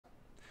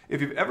If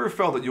you've ever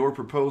felt that your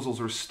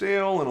proposals are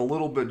stale and a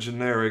little bit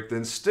generic,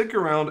 then stick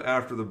around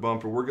after the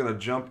bumper. We're going to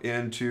jump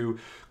into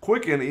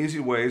quick and easy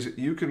ways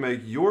you can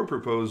make your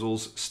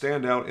proposals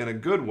stand out in a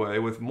good way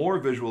with more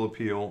visual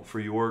appeal for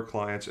your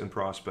clients and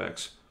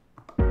prospects.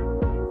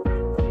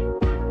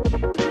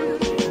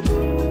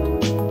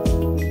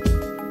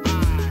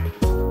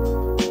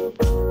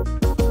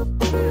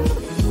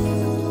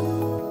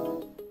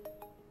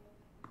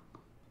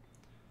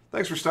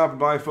 Thanks for stopping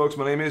by, folks.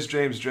 My name is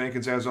James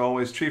Jenkins, as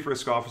always, Chief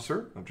Risk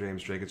Officer of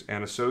James Jenkins &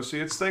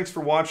 Associates. Thanks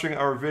for watching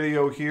our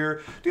video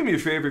here. Do me a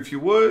favor if you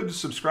would,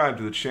 subscribe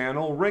to the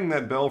channel, ring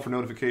that bell for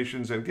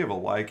notifications, and give a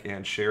like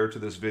and share to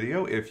this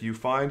video if you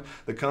find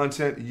the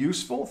content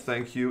useful.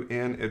 Thank you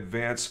in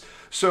advance.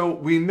 So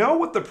we know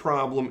what the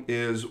problem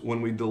is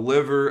when we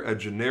deliver a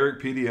generic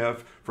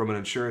PDF from an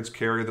insurance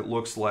carrier that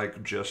looks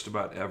like just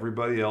about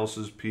everybody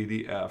else's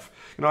PDF.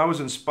 You know, I was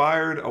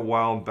inspired a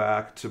while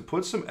back to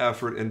put some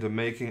effort into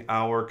making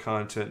our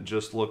content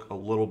just look a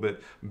little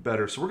bit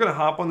better. So we're going to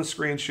hop on the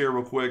screen share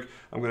real quick.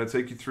 I'm going to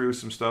take you through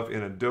some stuff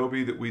in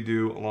Adobe that we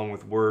do along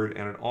with Word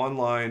and an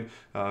online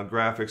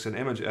graphics and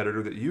image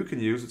editor that you can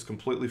use. It's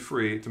completely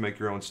free to make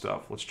your own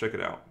stuff. Let's check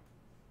it out.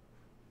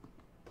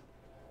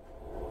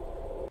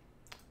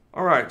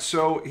 All right,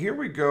 so here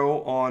we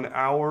go on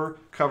our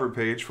cover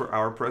page for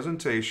our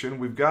presentation.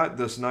 We've got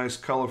this nice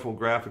colorful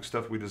graphic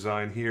stuff we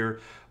designed here.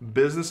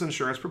 Business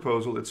insurance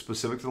proposal, it's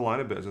specific to the line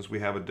of business. We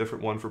have a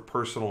different one for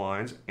personal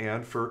lines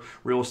and for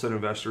real estate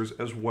investors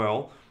as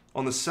well.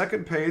 On the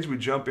second page, we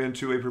jump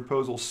into a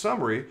proposal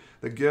summary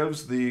that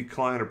gives the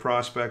client or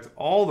prospect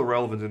all the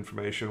relevant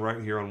information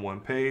right here on one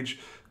page,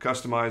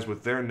 customized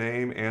with their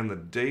name and the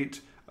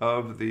date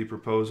of the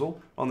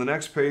proposal. On the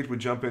next page, we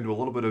jump into a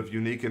little bit of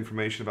unique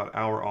information about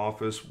our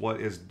office,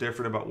 what is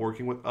different about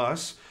working with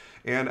us,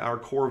 and our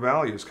core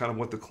values, kind of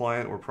what the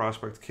client or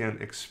prospect can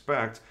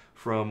expect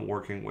from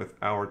working with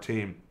our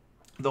team.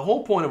 The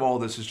whole point of all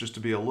this is just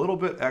to be a little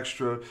bit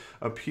extra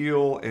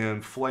appeal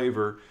and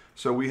flavor.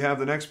 So we have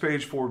the next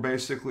page for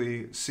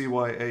basically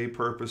CYA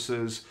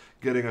purposes,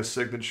 getting a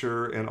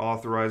signature and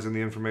authorizing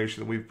the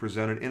information that we've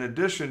presented, in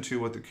addition to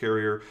what the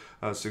carrier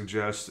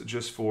suggests,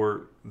 just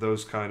for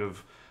those kind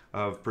of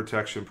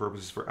protection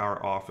purposes for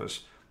our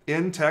office.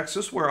 In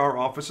Texas, where our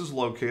office is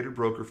located,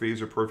 broker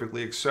fees are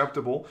perfectly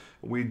acceptable.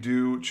 We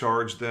do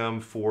charge them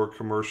for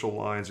commercial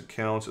lines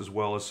accounts as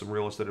well as some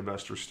real estate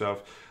investor stuff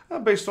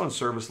based on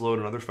service load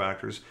and other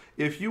factors.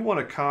 If you want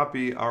to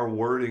copy our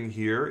wording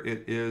here,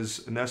 it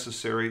is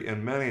necessary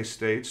in many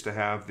states to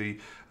have the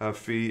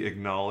fee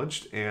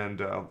acknowledged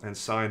and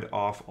signed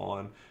off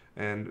on.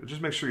 And just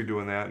make sure you're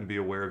doing that and be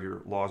aware of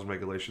your laws and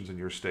regulations in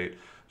your state.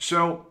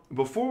 So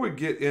before we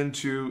get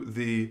into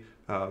the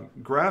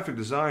graphic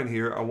design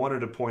here, I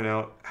wanted to point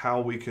out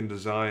how we can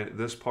design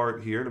this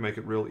part here to make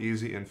it real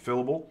easy and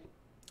fillable.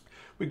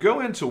 We go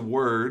into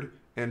Word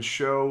and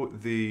show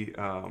the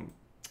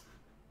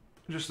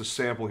just a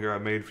sample here I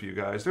made for you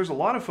guys. There's a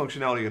lot of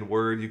functionality in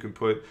Word. You can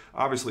put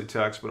obviously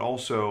text, but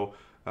also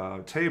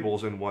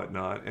tables and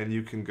whatnot, and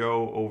you can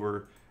go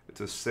over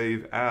to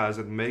Save As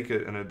and make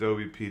it an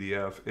Adobe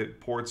PDF. It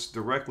ports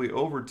directly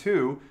over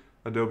to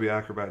Adobe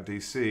Acrobat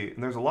DC,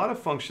 and there's a lot of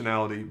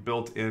functionality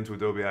built into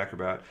Adobe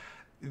Acrobat.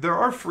 There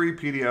are free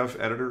PDF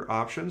editor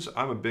options.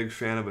 I'm a big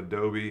fan of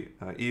Adobe,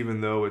 even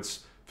though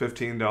it's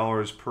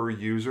 $15 per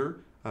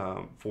user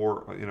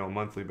for a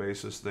monthly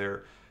basis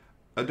there.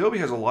 Adobe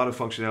has a lot of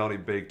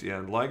functionality baked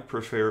in, like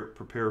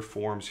prepare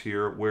forms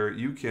here, where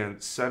you can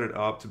set it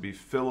up to be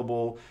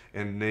fillable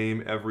and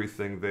name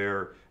everything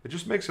there. It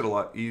just makes it a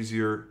lot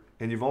easier.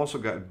 And you've also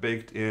got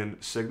baked in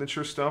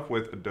signature stuff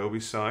with Adobe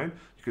Sign.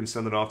 You can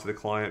send it off to the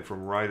client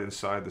from right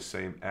inside the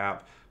same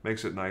app.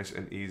 Makes it nice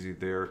and easy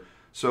there.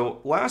 So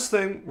last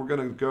thing, we're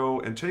going to go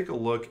and take a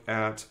look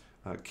at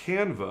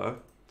Canva,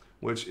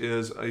 which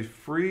is a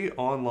free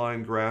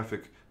online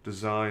graphic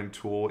design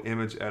tool,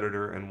 image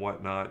editor and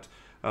whatnot.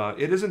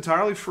 It is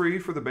entirely free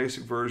for the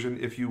basic version.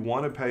 If you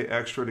want to pay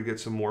extra to get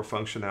some more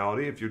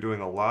functionality, if you're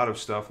doing a lot of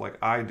stuff like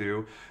I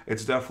do,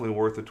 it's definitely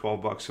worth the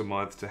 12 bucks a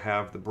month to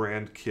have the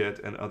brand kit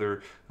and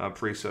other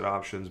preset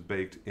options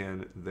baked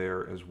in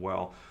there as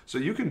well. So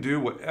you can do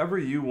whatever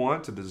you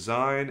want to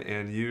design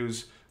and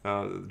use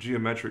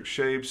geometric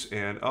shapes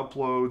and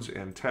uploads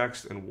and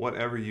text and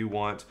whatever you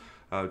want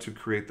to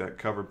create that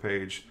cover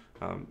page.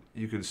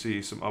 You can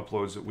see some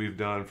uploads that we've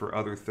done for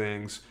other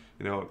things,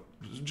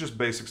 just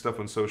basic stuff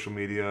on social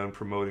media and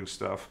promoting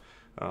stuff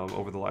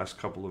over the last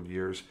couple of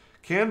years.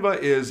 Canva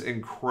is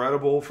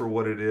incredible for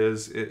what it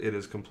is. It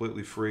is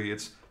completely free.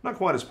 It's not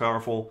quite as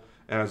powerful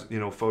as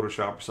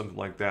Photoshop or something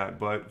like that,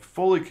 but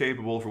fully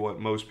capable for what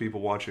most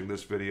people watching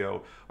this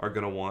video are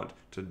going to want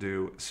to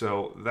do.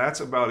 So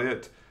that's about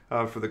it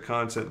for the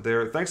content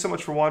there. Thanks so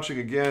much for watching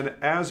again.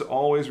 As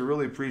always, we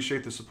really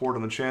appreciate the support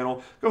on the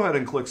channel. Go ahead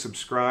and click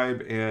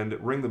subscribe and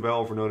ring the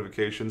bell for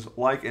notifications.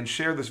 Like and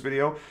share this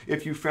video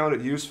if you found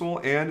it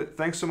useful. And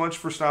thanks so much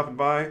for stopping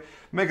by.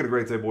 Make it a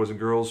great day, boys and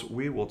girls.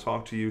 We will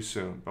talk to you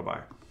soon.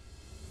 Bye-bye.